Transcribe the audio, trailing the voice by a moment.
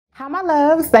Hi my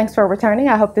loves, thanks for returning.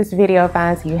 I hope this video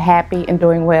finds you happy and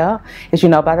doing well. As you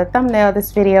know by the thumbnail,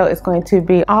 this video is going to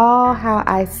be all how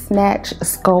I snatch,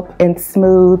 sculpt, and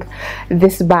smooth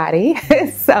this body.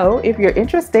 So if you're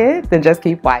interested, then just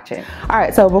keep watching. All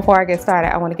right, so before I get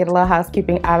started, I want to get a little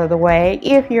housekeeping out of the way.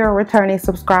 If you're a returning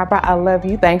subscriber, I love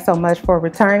you. Thanks so much for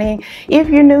returning. If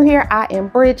you're new here, I am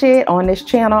Bridget. On this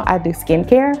channel, I do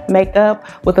skincare, makeup,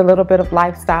 with a little bit of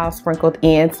lifestyle sprinkled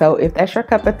in. So if that's your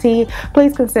cup of tea,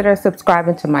 please consider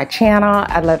subscribing to my channel.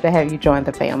 I'd love to have you join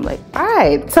the family. All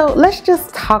right, so let's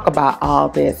just talk about all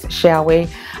this, shall we?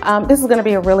 This is going to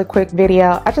be a really quick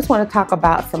video. I just want to talk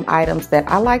about some items that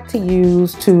I like to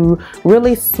use to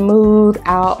really smooth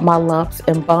out my lumps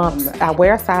and bumps. I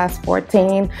wear a size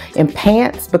 14 in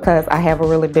pants because I have a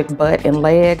really big butt and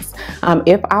legs.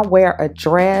 If I wear a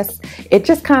dress, it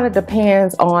just kind of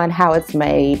depends on how it's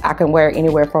made. I can wear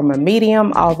anywhere from a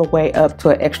medium all the way up to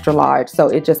an extra large. So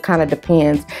it just kind of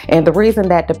depends. And the reason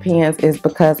that depends is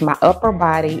because my upper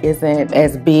body isn't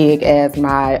as big as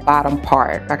my bottom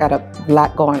part. I got a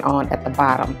lot going on at the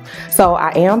bottom. So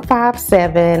I am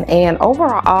 5'7", and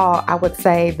overall I would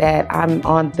say that I'm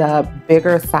on the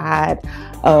bigger side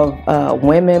of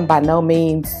women. By no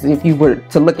means, if you were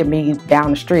to look at me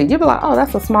down the street, you'd be like, oh,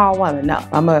 that's a small woman. No,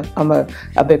 I'm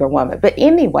a bigger woman. But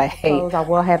anyway, I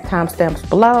will have timestamps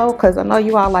below because I know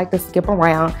you all like to skip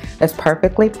around. That's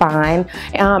perfectly fine.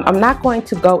 I'm not going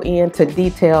to go into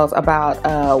details about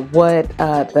what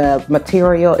the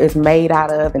material is made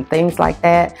out of and things like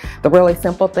that, the really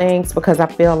simple things, because I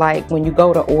feel like when you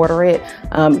go to order it,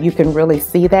 you can really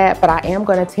see that. But I am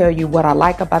going to tell you what I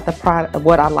like about the product,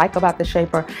 what I like about the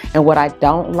shaper, and what I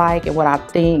don't like, and what I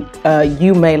think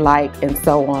you may like, and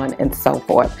so on and so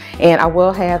forth. And I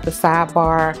will have the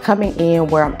sidebar coming in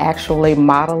where I'm actually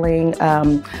modeling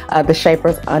the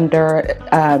shapers under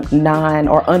non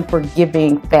or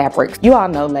unforgiving fabrics. You all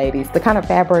know, ladies, the kind of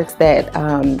fabrics that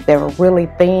they're really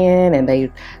thin and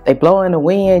they blow in the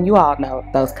wind. You all know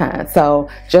those kinds. So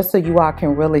just so you all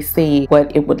can really see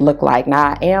what it would look like.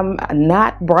 Now, I am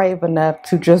not brave enough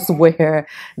to just wear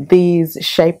these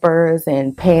shapers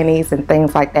and panties and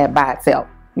things like that by itself.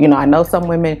 You know, I know some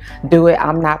women do it.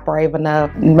 I'm not brave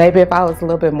enough. Maybe if I was a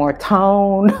little bit more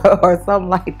toned or something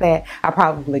like that, I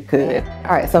probably could.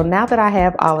 All right, so now that I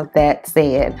have all of that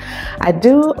said, I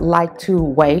do like to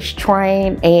waist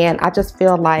train, and I just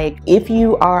feel like if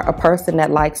you are a person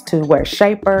that likes to wear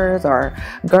shapers or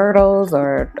girdles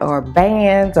or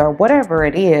bands or whatever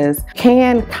it is,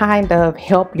 can kind of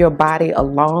help your body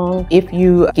along if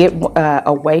you get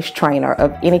a waist trainer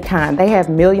of any kind. They have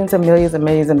millions and millions and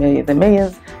millions and millions and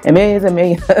millions and millions and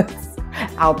millions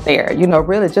out there. You know,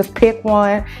 really just pick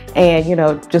one and, you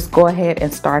know, just go ahead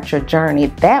and start your journey.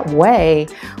 That way,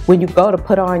 when you go to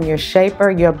put on your shaper,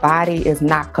 your body is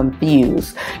not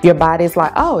confused. Your body's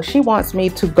like, oh, she wants me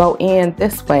to go in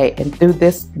this way and do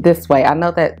this way. I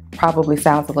know that probably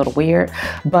sounds a little weird,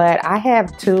 but I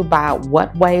have two by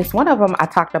what waist. One of them I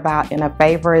talked about in a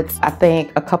favorites, I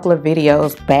think a couple of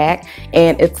videos back,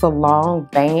 and it's a long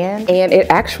band, and it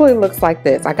actually looks like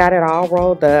this. I got it all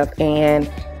rolled up,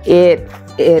 and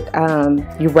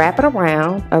you wrap it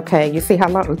around. Okay, you see how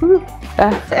long?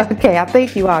 Okay, I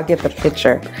think you all get the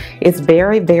picture. It's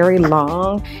very, very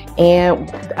long,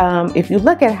 and if you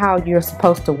look at how you're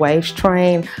supposed to waist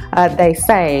train, they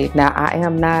say, now I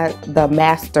am not the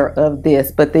master of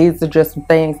this, but these are just some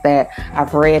things that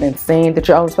I've read and seen, that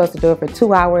you're only supposed to do it for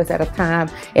 2 hours at a time,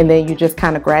 and then you just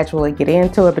kind of gradually get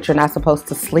into it, but you're not supposed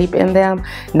to sleep in them.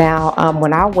 Now,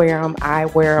 when I wear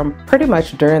them pretty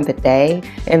much during the day,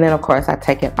 and then of course I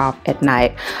take it off at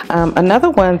night. Another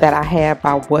one that I have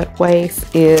by what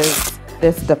waist is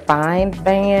this defined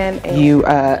band. You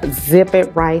zip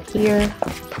it right here.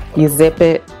 You zip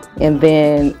it, and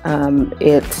then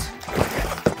it's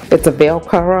a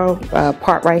Velcro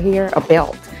part right here, a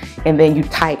belt. And then you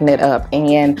tighten it up,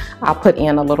 and I'll put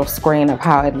in a little screen of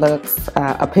how it looks,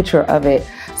 a picture of it,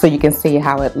 so you can see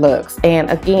how it looks.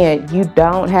 And again, you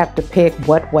don't have to pick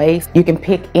what waist. You can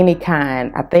pick any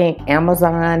kind. I think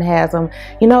Amazon has them,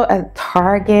 you know, at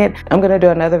Target. I'm gonna do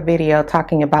another video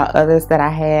talking about others that I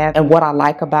have and what I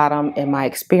like about them and my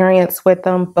experience with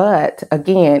them. But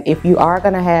again, if you are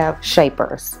gonna have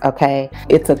shapers, okay,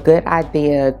 it's a good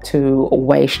idea to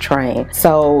waist train.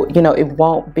 So, you know, it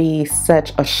won't be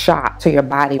such a shock to your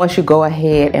body once you go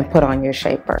ahead and put on your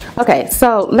shaper. Okay,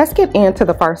 so let's get into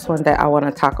the first one that I want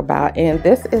to talk about, and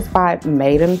this is by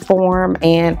Maidenform,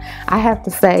 and I have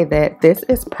to say that this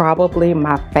is probably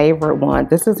my favorite one.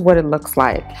 This is what it looks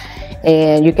like,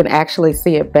 and you can actually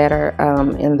see it better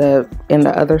in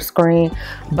the other screen.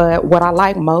 But what I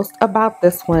like most about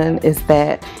this one is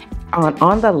that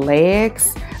on the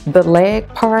legs, The leg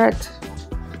part,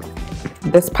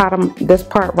 this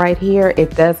part right here,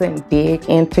 it doesn't dig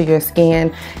into your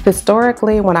skin.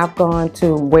 Historically, when I've gone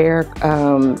to wear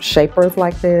shapers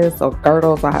like this, or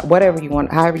girdles, or whatever you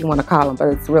want, however you want to call them, but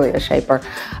it's really a shaper,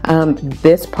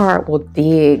 this part will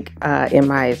dig in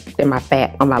my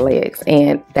fat on my legs,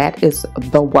 and that is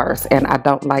the worst, and I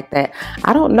don't like that.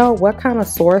 I don't know what kind of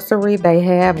sorcery they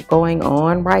have going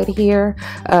on right here,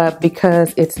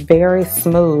 because it's very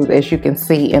smooth, as you can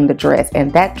see in the dress,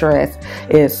 and that dress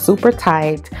is super tight.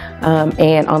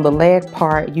 And on the leg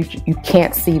part, you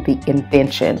can't see the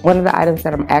indention. One of the items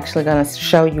that I'm actually going to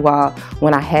show you all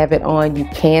when I have it on, you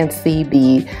can see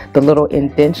the little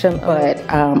indention, but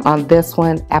on this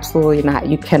one, absolutely not.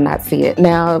 You cannot see it.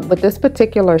 Now, with this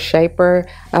particular shaper,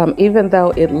 even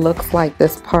though it looks like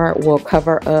this part will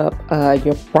cover up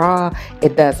your bra,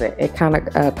 it doesn't. It kind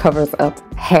of covers up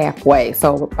halfway,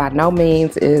 so by no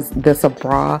means is this a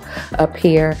bra up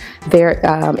here.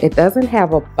 It doesn't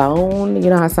have a bone.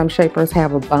 You know how some shapers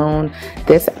have a bone?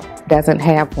 This doesn't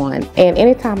have one. And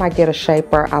anytime I get a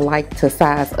shaper, I like to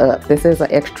size up. This is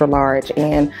an extra large,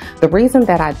 and the reason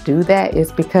that I do that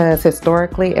is because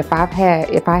historically, if I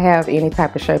have any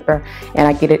type of shaper and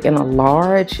I get it in a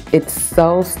large, it's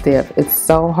so stiff, it's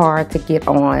so hard to get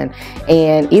on.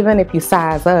 And even if you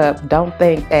size up, don't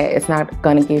think that it's not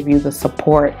going to give you the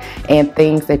support and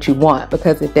things that you want,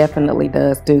 because it definitely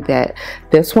does do that.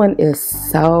 This one is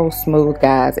so smooth,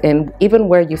 guys, and even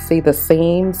where you see the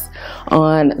seams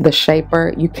on the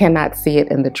shaper, you cannot see it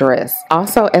in the dress.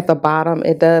 Also, at the bottom,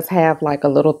 it does have like a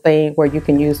little thing where you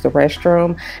can use the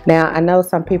restroom. Now, I know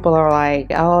some people are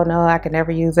like, oh no, I can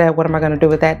never use that, what am I going to do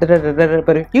with that?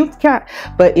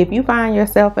 But if you find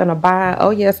yourself in a bind, oh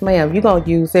yes ma'am, you're gonna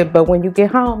use it, but when you get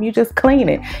home, you just clean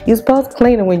it. You're supposed to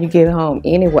clean it when you get home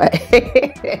anyway.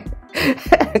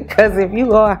 Because if you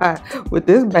go out with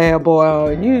this bad boy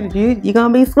on, you're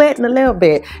gonna be sweating a little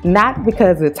bit, not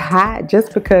because it's hot,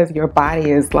 just because your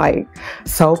body is like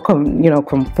so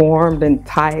conformed and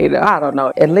tight. I don't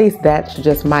know, at least that's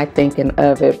just my thinking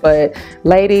of it. But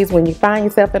ladies, when you find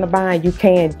yourself in a bind, you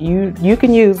can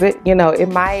use it. You know, it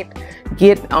might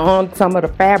get on some of the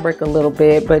fabric a little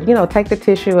bit, but take the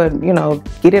tissue and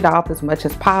get it off as much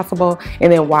as possible,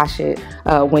 and then wash it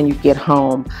when you get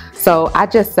home. So I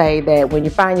just say that when you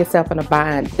find yourself in a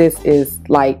bind, this is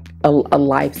like a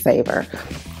lifesaver.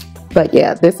 But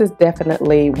yeah, this is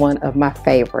definitely one of my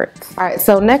favorites. All right,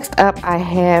 so next up I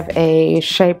have a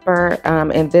shaper,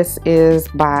 and this is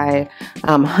by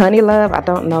HONEYLOVE. I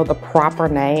don't know the proper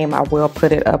name. I will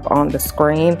put it up on the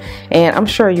screen, and I'm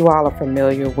sure you all are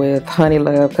familiar with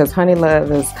HONEYLOVE because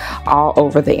HONEYLOVE is all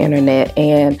over the internet,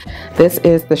 and this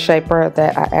is the shaper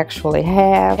that I actually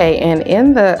have. Okay, and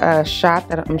in the shot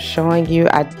that I'm showing you,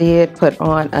 I did put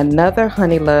on another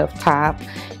HONEYLOVE top,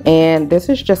 and this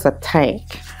is just a tank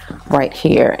right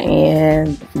here,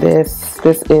 and this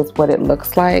is what it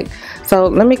looks like. So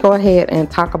let me go ahead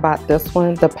and talk about this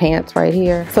one, the pants right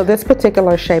here. So this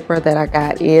particular shaper that I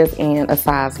got is in a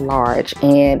size large,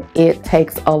 and it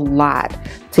takes a lot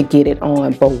to get it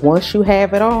on, but once you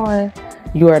have it on,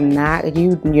 you're not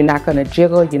going to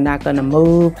jiggle, you're not going to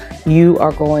move, you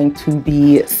are going to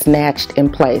be snatched in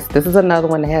place. This is another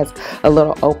one that has a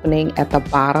little opening at the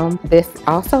bottom. This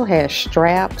also has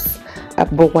straps,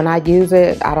 but when I use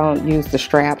it, I don't use the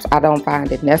straps. I don't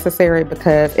find it necessary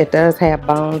because it does have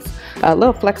bones,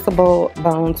 little flexible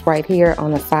bones right here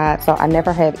on the side, so I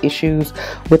never have issues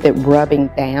with it rubbing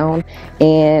down.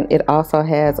 And it also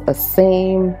has a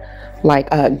seam, like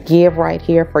a give right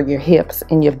here for your hips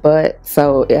and your butt,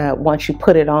 so once you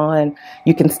put it on,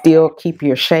 you can still keep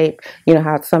your shape. You know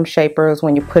how some shapers,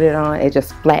 when you put it on, it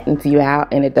just flattens you out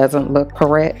and it doesn't look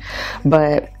correct,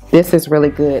 but this is really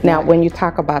good. Now, when you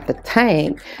talk about the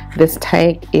tank, this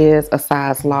tank is a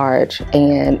size large,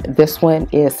 and this one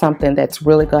is something that's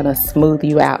really gonna smooth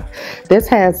you out. This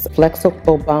has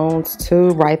flexible bones too,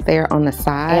 right there on the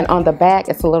side, and on the back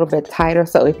it's a little bit tighter,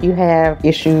 so if you have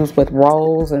issues with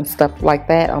rolls and stuff like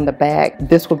that on the back,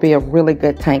 this would be a really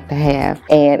good tank to have.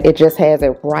 And it just has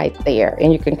it right there,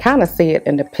 and you can kind of see it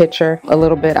in the picture a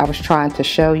little bit I was trying to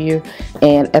show you.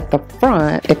 And at the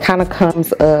front, it kind of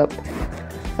comes up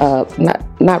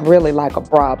not really like a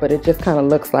bra, but it just kind of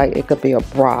looks like it could be a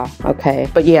bra. Okay,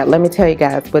 but yeah, let me tell you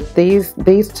guys, with these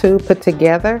two put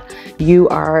together,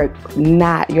 your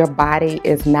body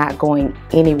is not going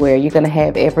anywhere. You're gonna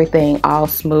have everything all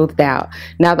smoothed out.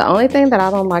 Now, the only thing that I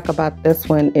don't like about this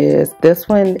one is this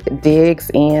one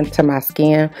digs into my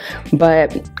skin,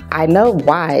 but I know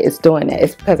why it's doing that.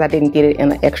 It's because I didn't get it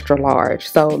in an extra large.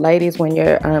 So ladies, when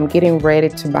you're getting ready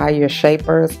to buy your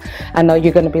shapers, I know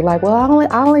you're gonna be like, well,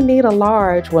 I only need a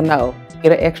large. Well, no,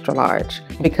 get an extra large,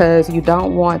 because you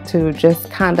don't want to just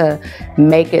kind of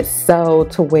make it so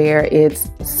to where it's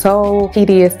so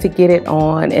tedious to get it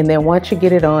on, and then once you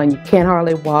get it on, you can't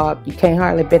hardly walk, you can't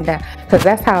hardly bend down, because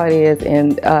that's how it is in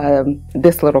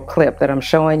this little clip that I'm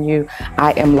showing you.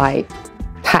 I am like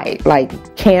tight,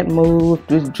 like can't move,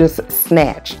 just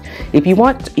snatched. If you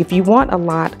want a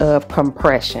lot of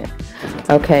compression,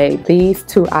 okay, these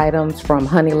two items from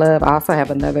HONEYLOVE. I also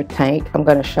have another tank I'm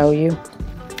going to show you.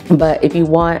 But if you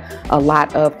want a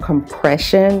lot of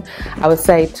compression, I would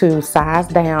say to size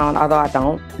down, although I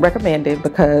don't recommend it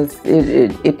because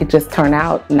it could just turn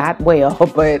out not well,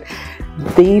 but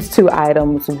these two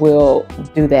items will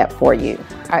do that for you.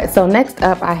 All right, so next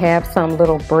up I have some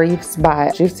little briefs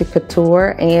by Juicy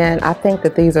Couture, and I think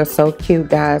that these are so cute,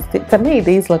 guys. To me,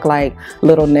 these look like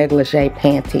little negligee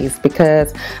panties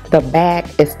because the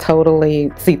back is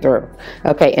totally see-through.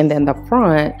 Okay, and then the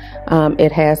front,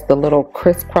 it has the little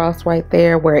crisscross right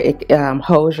there where it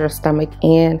holds your stomach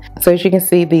in. So as you can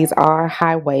see, these are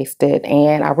high-waisted,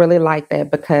 and I really like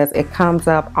that because it comes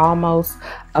up almost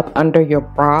up under your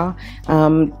bra.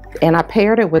 And I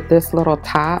paired it with this little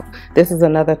top. This is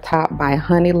another top by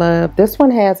HONEYLOVE. This one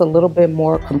has a little bit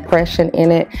more compression in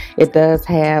it. It does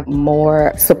have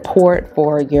more support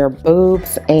for your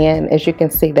boobs, and as you can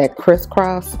see, that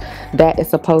crisscross, that is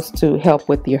supposed to help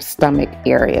with your stomach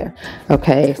area.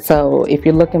 Okay, so if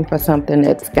you're looking for something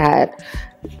that's got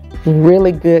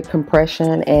really good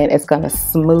compression and it's going to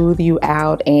smooth you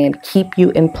out and keep you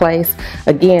in place,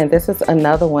 again, this is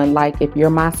another one. Like if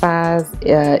you're my size,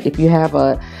 if you have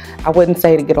I wouldn't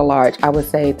say to get a large, I would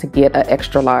say to get an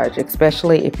extra large,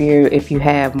 especially if you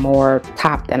have more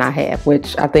top than I have,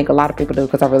 which I think a lot of people do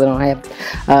because I really don't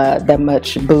have that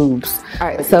much boobs. All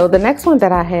right, so the next one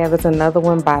that I have is another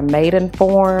one by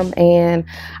Maidenform, and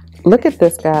look at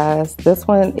this, guys. This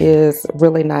one is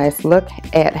really nice. Look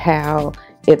at how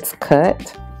it's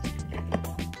cut.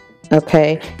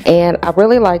 Okay, and I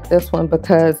really like this one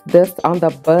because this on the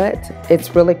butt,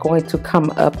 it's really going to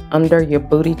come up under your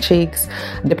booty cheeks.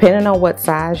 Depending on what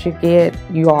size you get,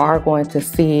 you are going to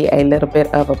see a little bit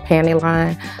of a panty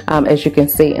line, as you can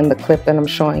see in the clip that I'm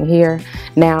showing here.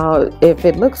 Now, if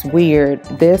it looks weird,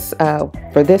 this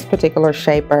for this particular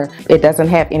shaper, it doesn't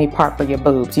have any part for your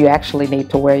boobs. You actually need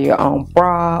to wear your own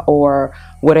bra or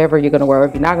whatever you're going to wear.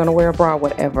 If you're not going to wear a bra,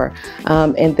 whatever.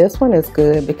 And this one is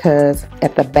good because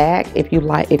at the back, if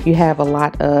you have a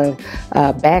lot of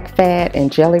back fat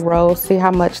and jelly rolls, see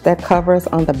how much that covers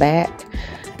on the back?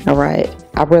 All right,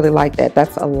 I really like that.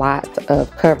 That's a lot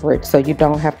of coverage, so you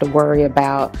don't have to worry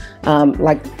about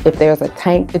like if there's a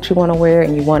tank that you want to wear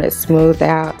and you want it smoothed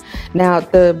out. Now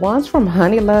the ones from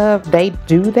HONEYLOVE, they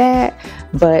do that,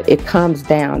 but it comes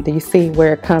down. Do you see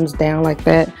where it comes down like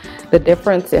that? The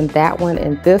difference in that one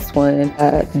and this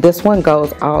one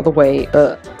goes all the way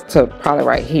up to probably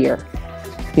right here.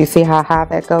 You see how high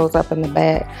that goes up in the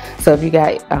back? So if you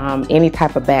got any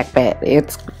type of back fat,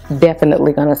 it's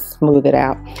definitely gonna smooth it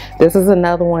out. This is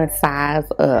another one, size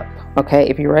up. Okay,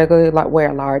 if you regularly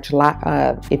wear a large,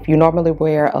 if you normally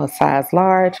wear a size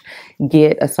large,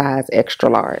 get a size extra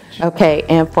large. Okay,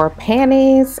 and for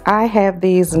panties, I have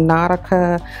these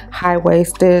Nautica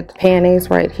high-waisted panties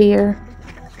right here.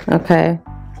 Okay,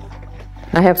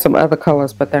 I have some other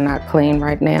colors, but they're not clean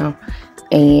right now.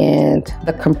 And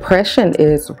the compression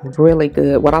is really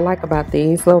good. What I like about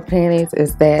these little panties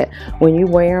is that when you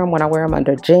wear them, when I wear them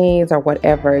under jeans or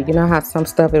whatever, you know how some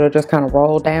stuff it'll just kind of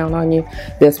roll down on you?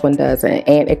 This one doesn't,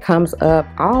 and it comes up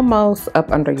almost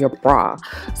up under your bra.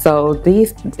 So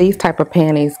these type of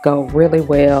panties go really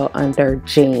well under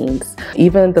jeans,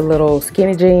 even the little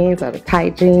skinny jeans or the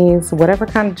tight jeans, whatever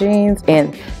kind of jeans.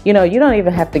 And you know, you don't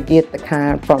even have to get the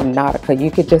kind from Nautica.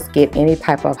 You could just get any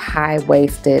type of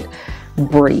high-waisted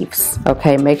briefs.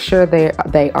 Okay, make sure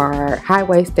they are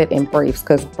high-waisted and briefs,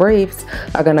 because briefs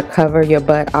are going to cover your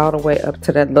butt all the way up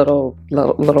to that little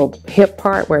hip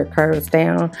part where it curves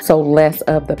down, so less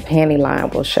of the panty line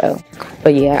will show.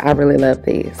 But yeah, I really love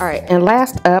these. All right, and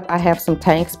last up I have some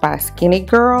tanks by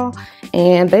SkinnyGirl,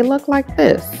 and they look like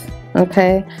this.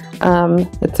 Okay,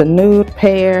 it's a nude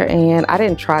pair, and I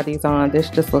didn't try these on. This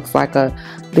just looks like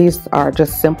these are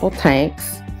just simple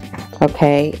tanks.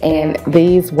 Okay, and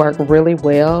these work really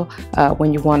well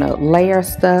when you want to layer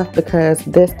stuff, because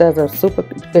this does a super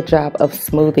good job of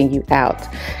smoothing you out.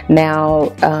 Now,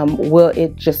 will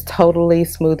it just totally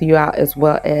smooth you out as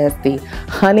well as the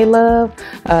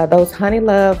HONEYLOVE? Those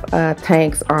HONEYLOVE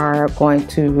tanks are going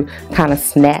to kind of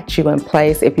snatch you in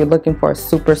place if you're looking for a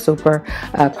super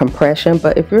compression.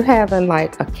 But if you're having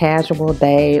like a casual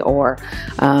day or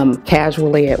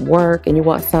casually at work and you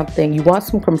want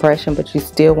some compression, but you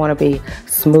still want to be be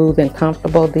smooth and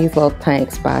comfortable, these little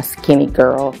tanks by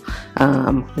SkinnyGirl,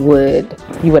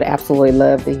 you would absolutely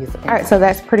love these. All right, so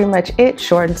that's pretty much it,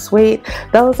 short and sweet.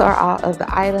 Those are all of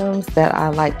the items that I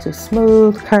like to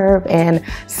smooth, curve, and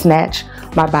snatch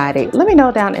my body. Let me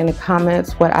know down in the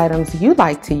comments what items you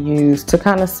like to use to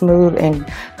kind of smooth and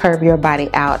curve your body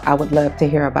out. I would love to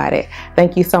hear about it.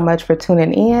 Thank you so much for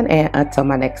tuning in, and until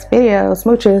my next video,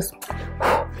 smooches.